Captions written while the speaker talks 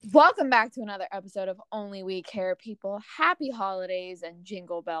Welcome back to another episode of Only We Care, people. Happy holidays and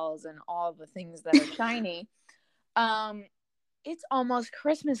jingle bells and all the things that are shiny. It's almost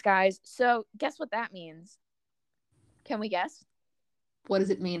Christmas, guys. So guess what that means? Can we guess? What does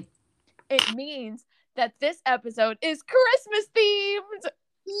it mean? It means that this episode is Christmas themed.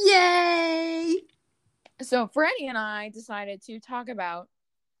 Yay! So Franny and I decided to talk about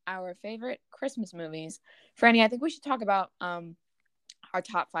our favorite Christmas movies. Franny, I think we should talk about our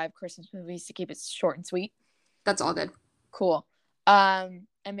top 5 Christmas movies to keep it short and sweet. That's all good. Cool. And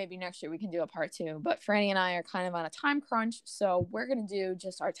maybe next year we can do a part 2. But Franny and I are kind of on a time crunch, so we're gonna do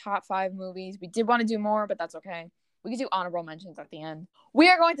just our top 5 movies. We did want to do more, but that's okay. We can do honorable mentions at the end. We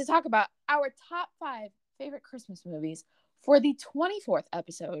are going to talk about our top 5 favorite Christmas movies for the 24th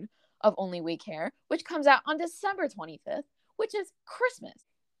episode of Only We Care, which comes out on December 25th, which is Christmas.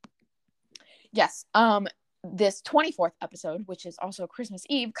 Yes, this 24th episode, which is also Christmas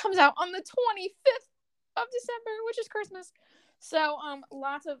Eve, comes out on the 25th of December, which is Christmas. So,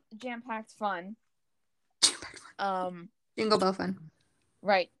 lots of jam-packed fun. Jingle bell fun.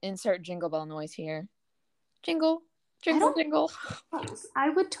 Right, insert jingle bell noise here. Jingle, jingle, jingle.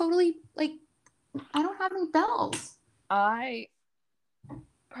 I would totally, I don't have any bells. I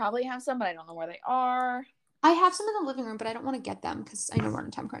probably have some, but I don't know where they are. I have some in the living room, but I don't want to get them because I know we're on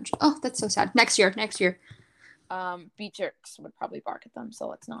a time crunch. Oh, that's so sad. Next year. Beatrix would probably bark at them, so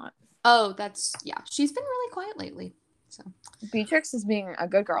let's not. Oh, she's been really quiet lately. So Beatrix is being a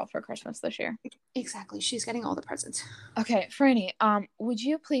good girl for Christmas this year. Exactly. She's getting all the presents. Okay, Franny, would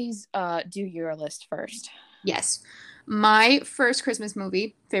you please do your list first? Yes. My first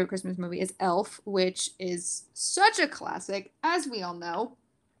favorite Christmas movie is Elf, which is such a classic, as we all know.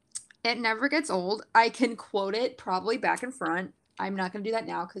 It never gets old. I can quote it probably back and front. I'm not going to do that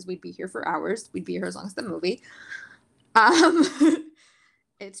now because we'd be here for hours. We'd be here as long as the movie.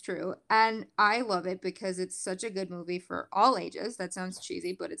 It's true. And I love it because it's such a good movie for all ages. That sounds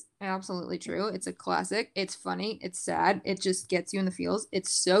cheesy, but it's absolutely true. It's a classic. It's funny. It's sad. It just gets you in the feels.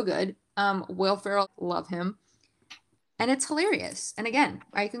 It's so good. Will Ferrell, love him. And it's hilarious. And again,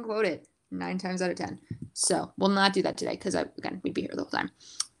 I can quote it 9 times out of 10. So we'll not do that today because, again, we'd be here the whole time.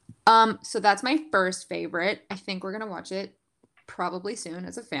 So that's my first favorite. I think we're going to watch it probably soon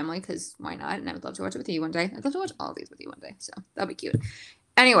as a family because why not? And I would love to watch it with you one day. I'd love to watch all of these with you one day. So that'll be cute.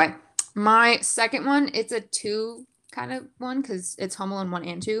 Anyway, my second one, it's a 2 kind of one because it's Home Alone 1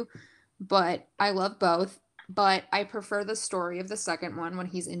 and 2. But I love both. But I prefer the story of the second one when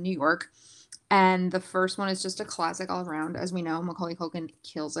he's in New York. And the first one is just a classic all around. As we know, Macaulay Culkin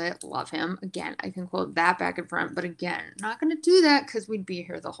kills it. Love him. Again, I can quote that back and front. But again, not going to do that because we'd be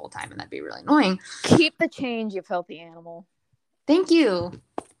here the whole time and that'd be really annoying. Keep the change, you filthy animal. Thank you.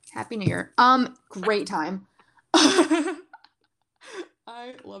 Happy New Year. Great time. I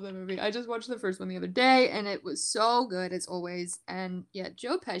love that movie. I just watched the first one the other day and it was so good as always. And yeah,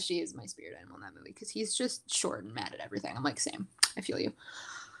 Joe Pesci is my spirit animal in that movie because he's just short and mad at everything. I'm like, same. I feel you.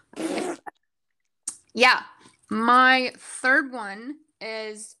 Yeah, my third one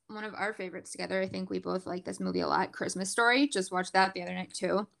is one of our favorites together. I think we both like this movie a lot. Christmas Story. Just watched that the other night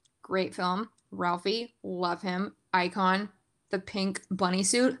too. Great film. Ralphie, love him. Icon. The pink bunny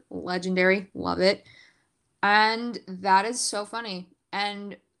suit, legendary. Love it. And that is so funny.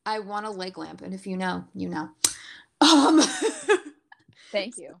 And I want a leg lamp. And if you know, you know.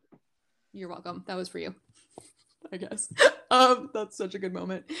 Thank you. You're welcome. That was for you, I guess. That's such a good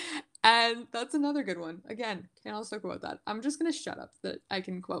moment. And that's another good one. Again, can't also talk about that. I'm just going to shut up that I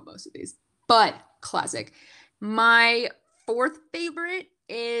can quote most of these. But classic. My fourth favorite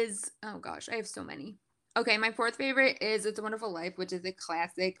is, oh gosh, I have so many. Okay, my fourth favorite is It's a Wonderful Life, which is a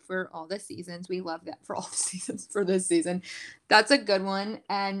classic for all the seasons. We love that for all the seasons for this season. That's a good one.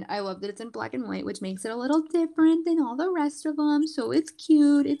 And I love that it's in black and white, which makes it a little different than all the rest of them. So it's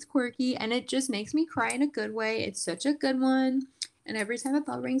cute, it's quirky, and it just makes me cry in a good way. It's such a good one. And every time a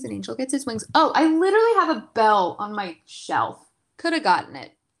bell rings, an angel gets his wings. Oh, I literally have a bell on my shelf. Could have gotten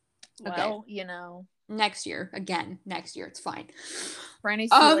it. Well, okay. You know. Next year. Again, next year. It's fine.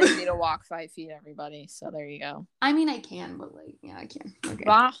 Franny's too lazy to walk 5 feet, everybody. So there you go. I mean, I can, but yeah, I can. Okay.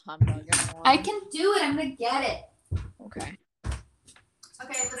 I can do it. I'm going to get it. Okay.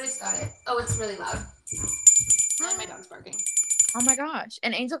 Okay, I literally got it. Oh, it's really loud. And my dog's barking. Oh my gosh.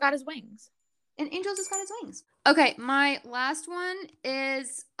 And Angel got his wings. And Angel just got his wings. Okay, my last one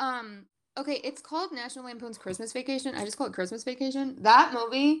is, okay, it's called National Lampoon's Christmas Vacation. I just call it Christmas Vacation. That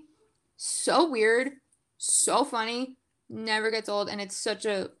movie, so weird, so funny, never gets old, and it's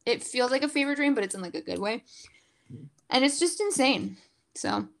it feels like a fever dream, but it's in like a good way. And it's just insane.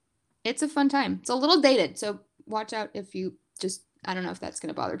 So, it's a fun time. It's a little dated, so watch out if you just I don't know if that's going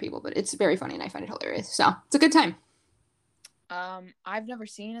to bother people, but it's very funny and I find it hilarious. So it's a good time. I've never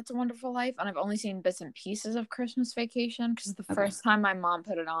seen It's a Wonderful Life, and I've only seen bits and pieces of Christmas Vacation because the first time my mom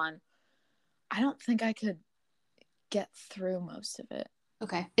put it on, I don't think I could get through most of it.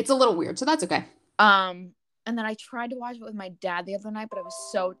 Okay. It's a little weird, so that's okay. And then I tried to watch it with my dad the other night, but I was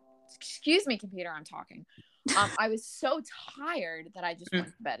so, excuse me, computer, I'm talking. I was so tired that I just went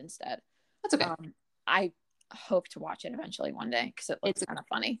to bed instead. That's okay. I hope to watch it eventually one day because it looks kind of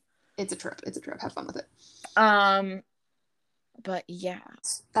funny. It's a trip. Have fun with it. But yeah.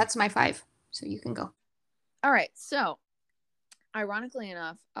 That's my 5. So you can go. All right. So, ironically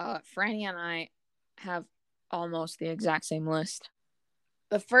enough, Franny and I have almost the exact same list.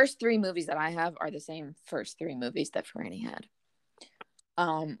 The first 3 movies that I have are the same first 3 movies that Franny had.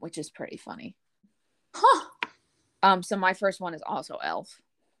 Which is pretty funny. Huh. So my first one is also Elf.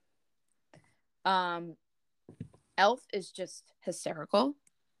 Elf is just hysterical.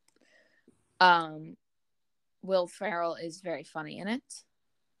 Will Ferrell is very funny in it.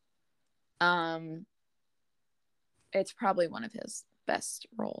 It's probably one of his best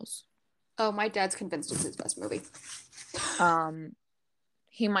roles. Oh, my dad's convinced it's his best movie.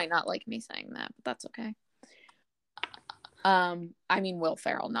 He might not like me saying that, but that's okay. I mean Will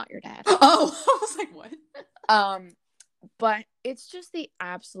Ferrell, not your dad. Oh, I was like, what? But it's just the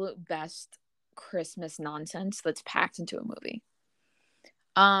absolute best Christmas nonsense that's packed into a movie.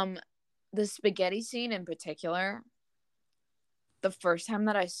 The spaghetti scene in particular, the first time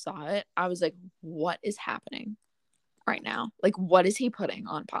that I saw it, I was like, what is happening right now? Like, what is he putting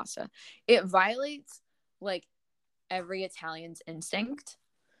on pasta? It violates, like, every Italian's instinct,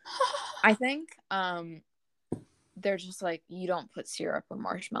 I think. They're just like, you don't put syrup or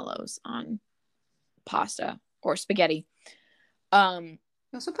marshmallows on pasta or spaghetti. You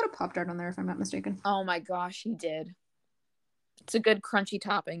also put a Pop-Tart on there, if I'm not mistaken. Oh my gosh, he did. It's a good crunchy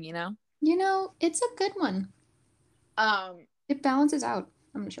topping, you know? You know, it's a good one. It balances out.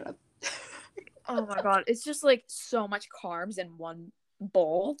 I'm gonna shut up. Oh my god, it's just like so much carbs in one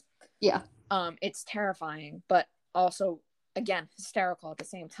bowl. Yeah. It's terrifying, but also, again, hysterical at the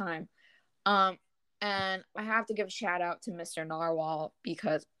same time. And I have to give a shout out to Mr. Narwhal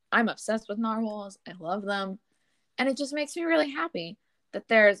because I'm obsessed with narwhals. I love them. And it just makes me really happy that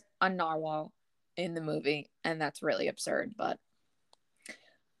there's a narwhal in the movie, and that's really absurd, but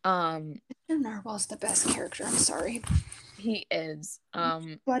Mr. Narwhal's the best character, I'm sorry. He is.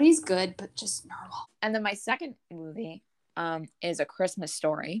 But he's good, but just Narwhal. And then my second movie is A Christmas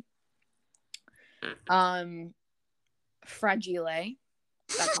Story. Fragile.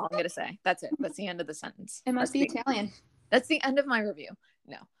 That's all I'm gonna say. That's it. That's the end of the sentence. It must be Italian. That's the end of my review.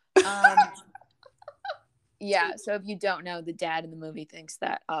 No. Yeah, so if you don't know, the dad in the movie thinks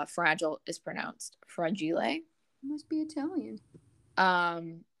that fragile is pronounced fragile. It must be Italian.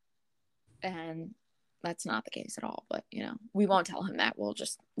 And that's not the case at all, but you know, we won't tell him that. We'll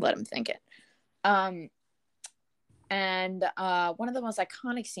just let him think it. And one of the most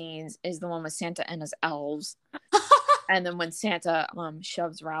iconic scenes is the one with Santa and his elves. And then when Santa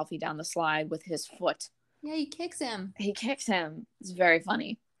shoves Ralphie down the slide with his foot. Yeah, he kicks him. It's very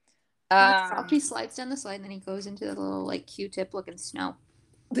funny. Ralphie slides down the slide and then he goes into the little like Q-tip looking snow.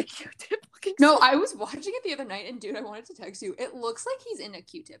 The Q-tip looking snow? No, I was watching it the other night and dude, I wanted to text you. It looks like he's in a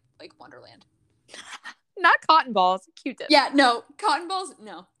Q-tip, like Wonderland. Not cotton balls, Q-tips. Yeah, no. Cotton balls,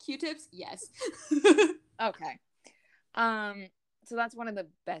 no. Q-tips, yes. Okay. So that's one of the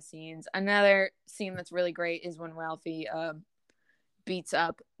best scenes. Another scene that's really great is when Ralphie beats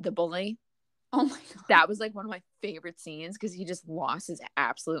up the bully. Oh my god. That was like one of my favorite scenes because he just lost his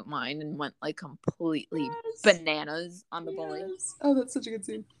absolute mind and went like completely bananas on the bully. Oh, that's such a good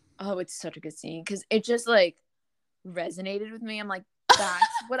scene. Oh, it's such a good scene because it just like resonated with me. I'm like, that's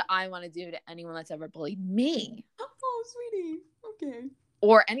what I want to do to anyone that's ever bullied me. Oh, sweetie. Okay.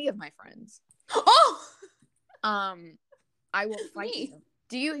 Or any of my friends. Oh! I will fight you.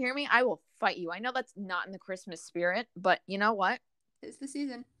 Do you hear me? I will fight you. I know that's not in the Christmas spirit, but you know what? It's the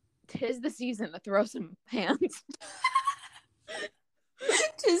season. 'Tis the season to throw some hands.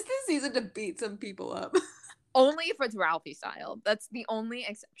 'Tis the season to beat some people up. Only if it's Ralphie style. That's the only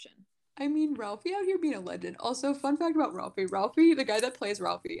exception. I mean, Ralphie out here being a legend. Also, fun fact about Ralphie. Ralphie, the guy that plays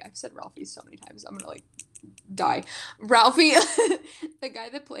Ralphie. I've said Ralphie so many times. I'm gonna like die. Ralphie, the guy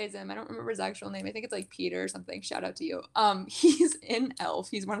that plays him. I don't remember his actual name. I think it's like Peter or something. Shout out to you. He's in Elf.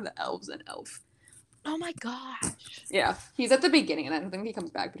 He's one of the elves in Elf. Oh my gosh. Yeah, he's at the beginning, and I don't think he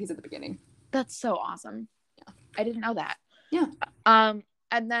comes back, but he's at the beginning. That's so awesome. Yeah, I didn't know that. Yeah. And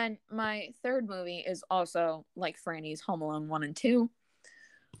then my third movie is also like Franny's Home Alone 1 and 2.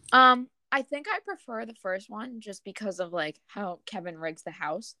 I think I prefer the first one just because of like how Kevin rigs the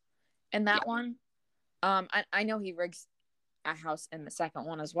house in that one. I know he rigs a house in the second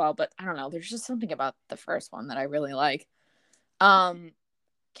one as well, but I don't know. There's just something about the first one that I really like.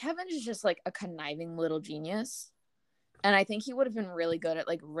 Kevin is just like a conniving little genius. And I think he would have been really good at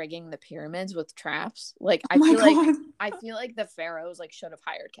like rigging the pyramids with traps. Like I feel like the pharaohs like should have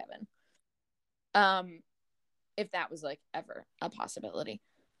hired Kevin. If that was like ever a possibility.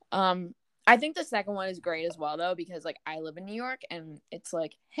 I think the second one is great as well though, because like I live in New York and it's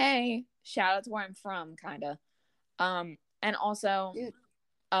like, hey, shout out to where I'm from, kind of. And also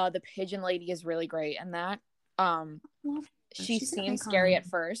the pigeon lady is really great in that. She seems scary at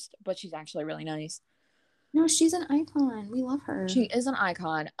first, but she's actually really nice. No, she's an icon. We love her. She is an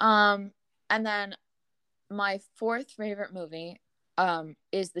icon. And then my fourth favorite movie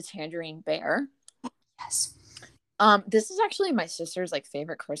is The Tangerine Bear. Yes. This is actually my sister's like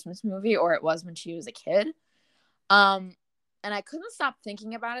favorite Christmas movie, or it was when she was a kid. And I couldn't stop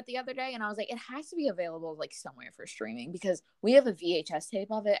thinking about it the other day, and I was like, it has to be available like somewhere for streaming, because we have a VHS tape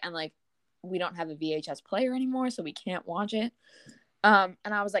of it, and like we don't have a VHS player anymore, so we can't watch it. And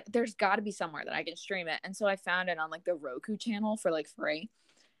I was like, there's got to be somewhere that I can stream it. And so I found it on like the Roku channel for like free,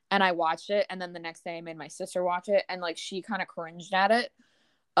 and I watched it. And then the next day I made my sister watch it, and like she kind of cringed at it.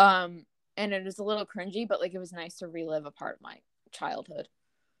 And it is a little cringy, but like it was nice to relive a part of my childhood.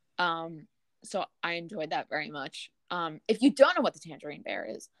 So I enjoyed that very much. If you don't know what The Tangerine Bear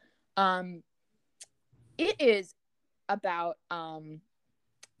is, it is about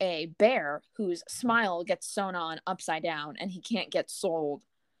a bear whose smile gets sewn on upside down, and he can't get sold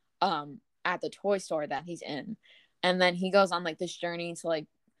at the toy store that he's in. And then he goes on like this journey to like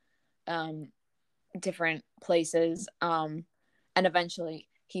different places, and eventually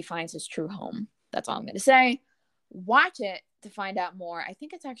he finds his true home. That's all I'm going to say. Watch it to find out more. I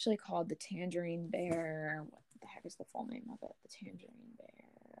think it's actually called The Tangerine Bear. What the heck is the full name of it? The Tangerine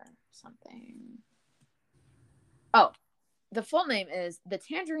Bear something. Oh, the full name is The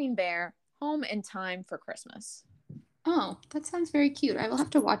Tangerine Bear, Home in Time for Christmas. Oh, that sounds very cute. I will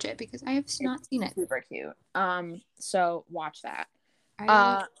have to watch it because I have not seen it. Super cute. So watch that.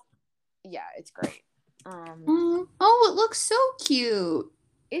 Yeah, it's great. Oh, it looks so cute.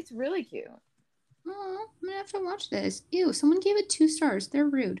 It's really cute. Oh, I'm gonna have to watch this. Ew, someone gave it 2 stars. They're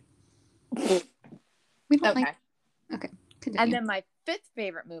rude. We don't like. Okay, continue. And then my fifth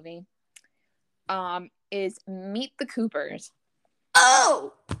favorite movie, is Meet the Coopers.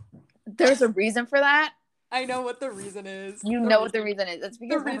 Oh, there's a reason for that. I know what the reason is. You know what the reason is. It's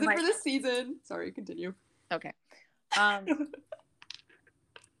because the reason for this season. Sorry, continue. Okay.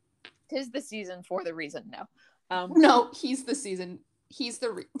 'Tis the season for the reason. No. No, he's the season. He's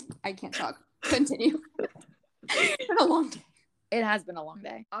the. I can't talk. Continue. It's been a long day. It has been a long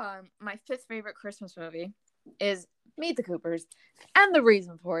day. My fifth favorite Christmas movie is Meet the Coopers, and the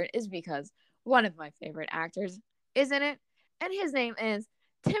reason for it is because one of my favorite actors is in it, and his name is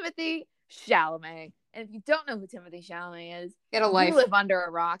Timothée Chalamet. And if you don't know who Timothée Chalamet is, get a life. You live under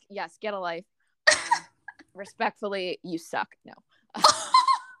a rock. Yes, get a life. Respectfully, you suck. No.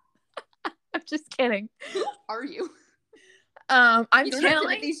 I'm just kidding. Who are you? I'm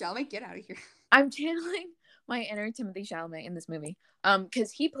channeling Timothée Chalamet. Get out of here. I'm channeling my inner Timothée Chalamet in this movie.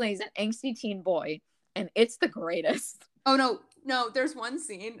 Because he plays an angsty teen boy, and it's the greatest. Oh no, there's one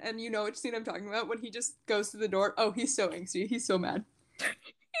scene, and you know which scene I'm talking about, when he just goes to the door. Oh, he's so angsty. He's so mad.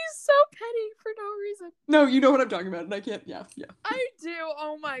 He's so petty for no reason. No, you know what I'm talking about, and I can't. Yeah. I do.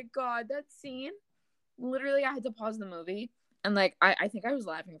 Oh my god, that scene. Literally, I had to pause the movie, and like I think I was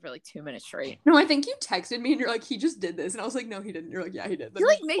laughing for like 2 minutes straight. No, I think you texted me, and you're like, he just did this, and I was like, no, he didn't. You're like, yeah, he did. He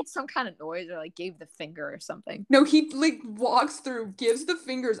like made some kind of noise or like gave the finger or something. No, he like walks through, gives the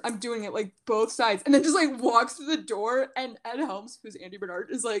fingers. I'm doing it like both sides, and then just like walks through the door. And Ed Helms, who's Andy Bernard,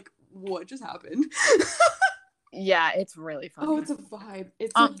 is like, what just happened? Yeah, it's really funny. Oh, it's a vibe.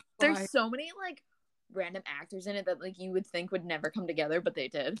 It's a vibe. There's so many like random actors in it that like you would think would never come together, but they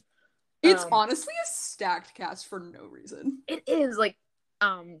did. It's honestly a stacked cast for no reason. It is like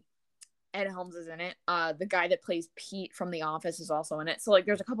Ed Helms is in it. The guy that plays Pete from The Office is also in it. So like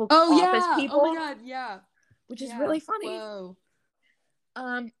there's a couple Office people. Oh my god, yeah. Which is really funny. Whoa.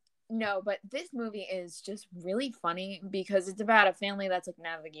 No, but this movie is just really funny because it's about a family that's like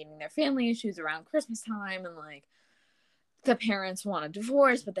navigating their family issues around Christmas time, and like the parents want a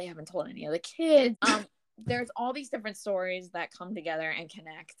divorce, but they haven't told any of the kids. There's all these different stories that come together and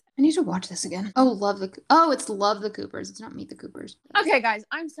connect. I need to watch this again. It's Love the Coopers. It's not Meet the Coopers. Okay, guys,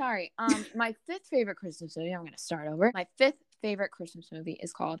 I'm sorry. My fifth favorite Christmas movie, I'm going to start over. My fifth favorite Christmas movie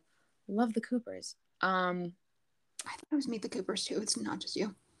is called Love the Coopers. I thought it was Meet the Coopers too. It's not just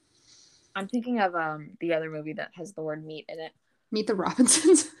you. I'm thinking of the other movie that has the word meat in it. Meet the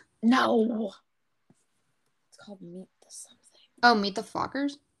Robinsons. No, it's called Meet the something. Oh, Meet the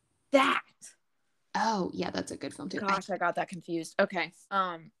Fockers. That. Oh, yeah, that's a good film too. Gosh, I got that confused. Okay.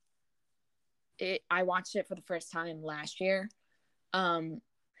 I watched it for the first time last year. And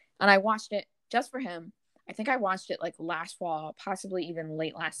I watched it just for him. I think I watched it like last fall, possibly even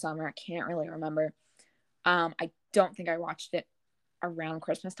late last summer. I can't really remember. I don't think I watched it around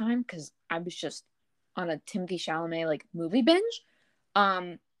Christmas time because I was just on a Timothée Chalamet like movie binge.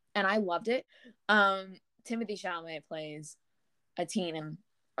 And I loved it. Timothée Chalamet plays a teen in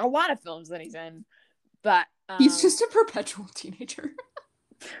a lot of films that he's in, but he's just a perpetual teenager.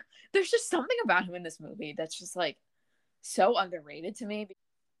 There's just something about him in this movie that's just like so underrated to me.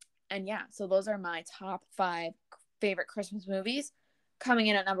 And yeah, so those are my top 5 favorite Christmas movies. Coming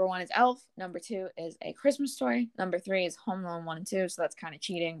in at number 1 is Elf. Number 2 is A Christmas Story. Number 3 is Home Alone 1 and 2. So that's kind of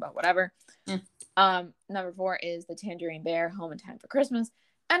cheating, but whatever. Number 4 is The Tangerine Bear, Home in Time for Christmas.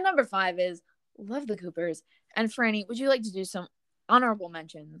 And number 5 is Love the Coopers. And Franny, would you like to do some honorable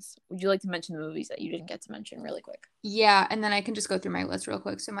mentions? Would you like to mention the movies that you didn't get to mention really quick? Yeah, and then I can just go through my list real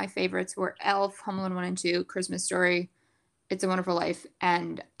quick. So my favorites were Elf, Home Alone 1 and 2, Christmas Story, It's a Wonderful Life,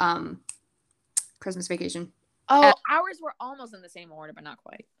 and Christmas Vacation. Oh, ours were almost in the same order, but not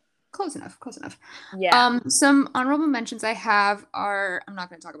quite. Close enough. Yeah. Some honorable mentions I have are, I'm not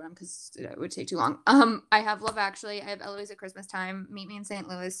going to talk about them because it would take too long. I have Love Actually, I have Eloise at Christmas Time, Meet Me in St.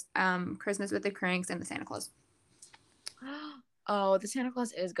 Louis, Christmas with the Cranks, and The Santa Claus. Oh, The Santa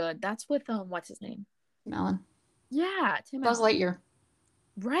Claus is good. That's with what's his name? Tim Allen. Yeah, Tim Buzz Allen. Lightyear.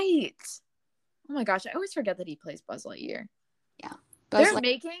 Right. Oh my gosh, I always forget that he plays Buzz Lightyear. Yeah. They're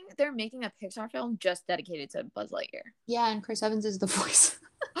making a Pixar film just dedicated to Buzz Lightyear. Yeah, and Chris Evans is the voice.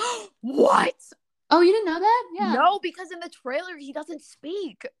 What? Oh, you didn't know that? Yeah. No, because in the trailer he doesn't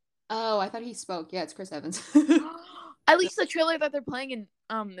speak. Oh, I thought he spoke. Yeah, it's Chris Evans. At least the trailer that they're playing in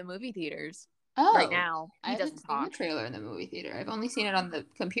the movie theaters right now. I haven't seen the trailer in the movie theater. I've only seen it on the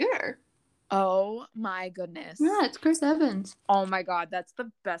computer. Oh my goodness. Yeah, it's Chris Evans. Oh my god, that's the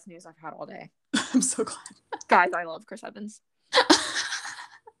best news I've had all day. I'm so glad. Guys, I love Chris Evans.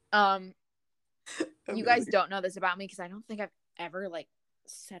 You guys don't know this about me because I don't think I've ever like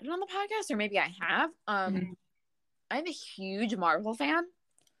said it on the podcast, or maybe I have. I'm a huge Marvel fan,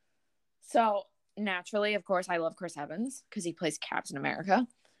 so naturally, of course, I love Chris Evans because he plays Captain America.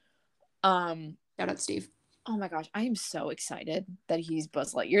 Shout out Steve. Oh my gosh, I am so excited that he's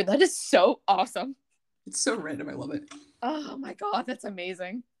Buzz Lightyear. That is so awesome. It's so random. I love it. Oh my god, that's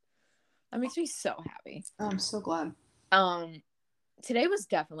amazing. That makes me so happy. Oh, I'm so glad. Today was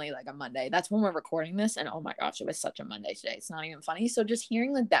definitely like a Monday. That's when we're recording this, and oh my gosh, it was such a Monday today. It's not even funny. So just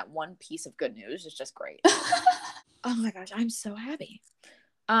hearing like that one piece of good news is just great. Oh my gosh, I'm so happy.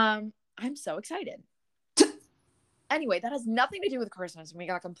 I'm so excited. Anyway, that has nothing to do with Christmas, and we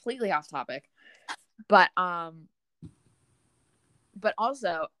got completely off topic. But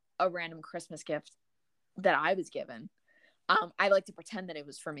also a random Christmas gift that I was given. I like to pretend that it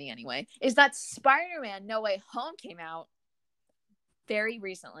was for me anyway. Is that Spider-Man No Way Home came out very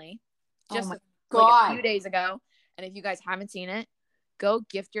recently, just like a few days ago. And if you guys haven't seen it, go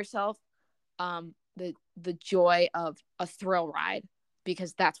gift yourself the joy of a thrill ride,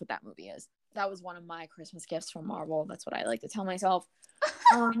 because that's what that movie is. That was one of my Christmas gifts from Marvel. That's what I like to tell myself.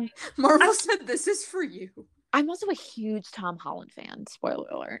 Marvel said this is for you. I'm also a huge Tom Holland fan. Spoiler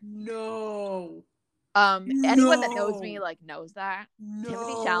alert. No. Anyone that knows me like knows that. No.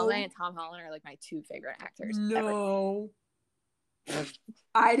 Timothée Chalamet and Tom Holland are like my 2 favorite actors ever.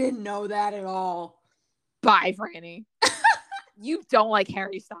 I didn't know that at all. Bye, Franny. You don't like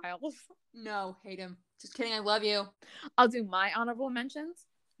Harry Styles. No, hate him. Just kidding. I love you. I'll do my honorable mentions.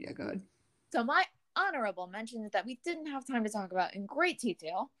 Yeah, go ahead. So my honorable mentions that we didn't have time to talk about in great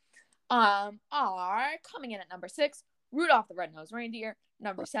detail are coming in at number 6, Rudolph the Red-Nosed Reindeer.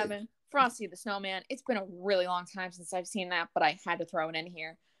 Number 7, Frosty the Snowman. It's been a really long time since I've seen that, but I had to throw it in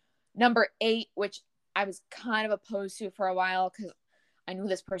here. Number 8, which I was kind of opposed to for a while because I knew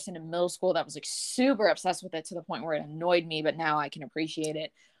this person in middle school that was like super obsessed with it to the point where it annoyed me, but now I can appreciate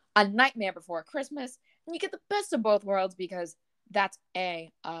it. A Nightmare Before Christmas. And you get the best of both worlds because that's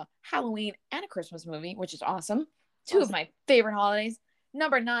a Halloween and a Christmas movie, which is awesome. 2 of my favorite holidays.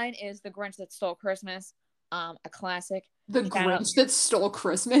 Number 9 is The Grinch That Stole Christmas. A classic. The Grinch That Stole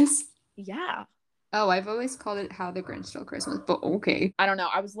Christmas? Yeah. Oh, I've always called it How the Grinch Stole Christmas, but okay. I don't know.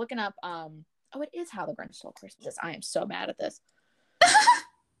 I was looking up, it is How the Grinch Stole Christmas. I am so bad at this.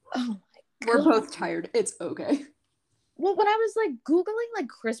 Oh my God. We're both tired. It's okay. Well, when I was like Googling like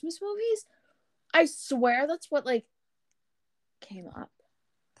Christmas movies, I swear that's what like came up.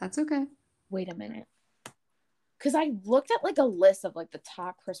 That's okay. Wait a minute. Because I looked at like a list of like the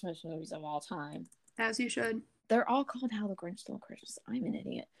top Christmas movies of all time. As you should. They're all called How the Grinch Stole Christmas. I'm an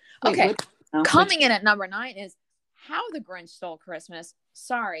idiot. Wait, okay. what? Coming in at number 9 is How the Grinch Stole Christmas.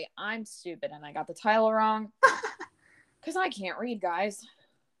 Sorry, I'm stupid and I got the title wrong. Because I can't read, guys.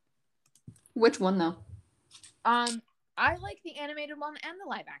 Which one, though? I like the animated one and the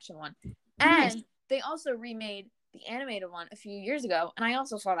live action one. Nice. And they also remade the animated one a few years ago, and I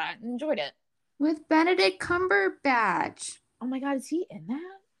also saw that and enjoyed it. With Benedict Cumberbatch. Oh my god, is he in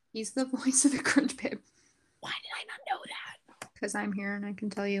that? He's the voice of the Grinch, babe. Why did I not know that? Because I'm here and I can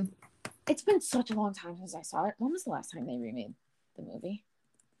tell you. It's been such a long time since I saw it. When was the last time they remade the movie?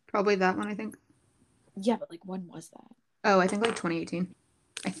 Probably that one, I think. Yeah, but like when was that? Oh, I think like 2018.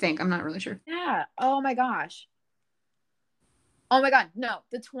 I think. I'm not really sure. Yeah. Oh my gosh. Oh my god. No,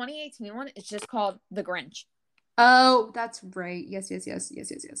 the 2018 one is just called The Grinch. Oh, that's right. Yes.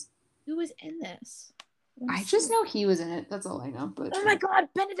 Who was in this? I just know he was in it. That's all I know. But oh my god,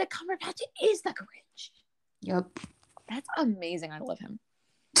 Benedict Cumberbatch is the Grinch. Yep. That's amazing. I love him.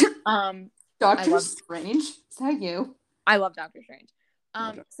 Doctor Strange? Is that you? I love Doctor Strange.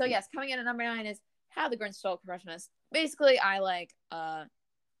 So yes, coming in at number 9 is How the Grinch Stole Christmas. Basically, I like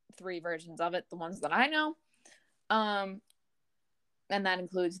 3 versions of it, the ones that I know. And that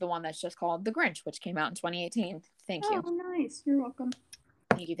includes the one that's just called The Grinch, which came out in 2018. Thank you. Oh, nice. You're welcome.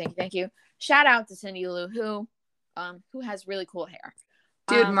 Thank you. Shout out to Cindy Lou who has really cool hair.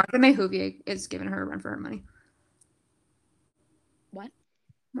 Dude, Martha May Whovier is giving her a run for her money. What?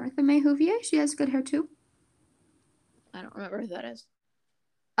 Martha May Whovier? She has good hair too. I don't remember who that is.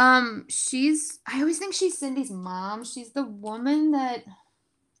 I always think she's Cindy's mom. She's the woman that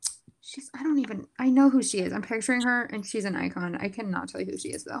I know who she is. I'm picturing her and she's an icon. I cannot tell you who she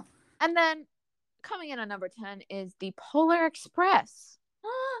is though. And then coming in at number 10 is The Polar Express.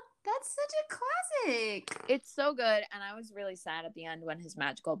 That's such a classic. It's so good, and I was really sad at the end when his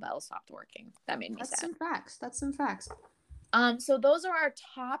magical bell stopped working. That made me sad. That's some facts. So those are our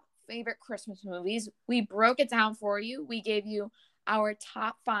top favorite Christmas movies. We broke it down for you. We gave you our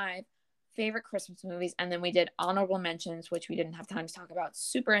top 5 favorite Christmas movies, and then we did honorable mentions, which we didn't have time to talk about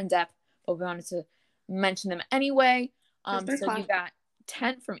super in depth, but we wanted to mention them anyway. So you got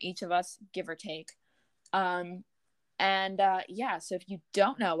 10 from each of us, give or take. So if you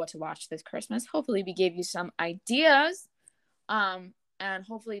don't know what to watch this Christmas, hopefully we gave you some ideas. And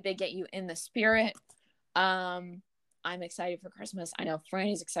hopefully they get you in the spirit. I'm excited for Christmas. I know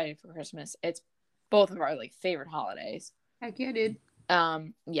Franny's excited for Christmas. It's both of our like favorite holidays. Heck yeah, dude.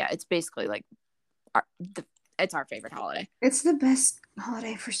 It's basically like it's our favorite holiday. It's the best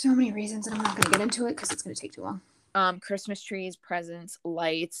holiday for so many reasons, and I'm not gonna get into it because it's gonna take too long. Christmas trees, presents,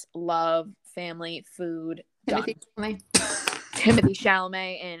 lights, love, family, food. Timothy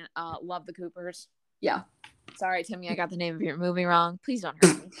Chalamet in Love the Coopers. Yeah. Sorry, Timmy, I got the name of your movie wrong. Please don't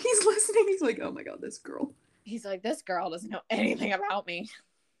hurt me. He's listening. He's like, oh my god, this girl. He's like, this girl doesn't know anything about me.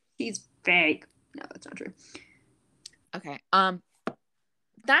 She's fake. No, that's not true. Okay.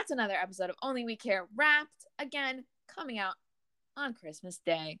 That's another episode of Only We Care wrapped. Again, coming out on Christmas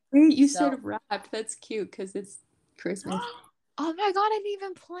Day. Wait, you said wrapped. That's cute because it's Christmas. Oh my god, I didn't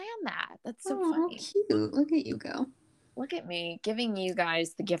even plan that. That's so funny. Cute. Look at you go. Look at me giving you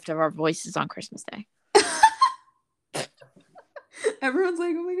guys the gift of our voices on Christmas Day. Everyone's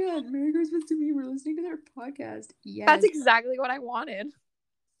like, oh my god, Merry Christmas to me. We're listening to their podcast. Yes. That's exactly what I wanted.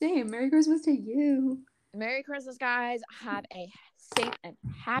 Same. Merry Christmas to you. Merry Christmas, guys. Have a safe and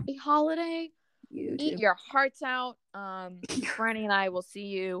happy holiday. You too. Eat your hearts out. Franny and I will see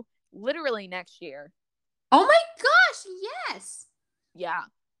you literally next year. Oh my gosh, yes. Yeah.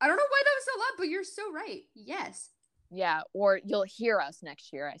 I don't know why that was so loud, but you're so right. Yes. Yeah, or you'll hear us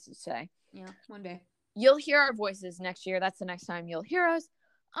next year, I should say. Yeah, one day. You'll hear our voices next year. That's the next time you'll hear us.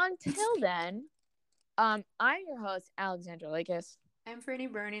 Until then, I'm your host, Alexandra Lakis. I'm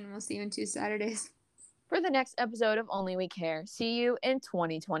Franny Burning, and we'll see you in 2 Saturdays. For the next episode of Only We Care. See you in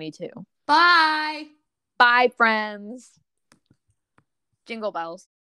 2022. Bye! Bye, friends. Jingle bells.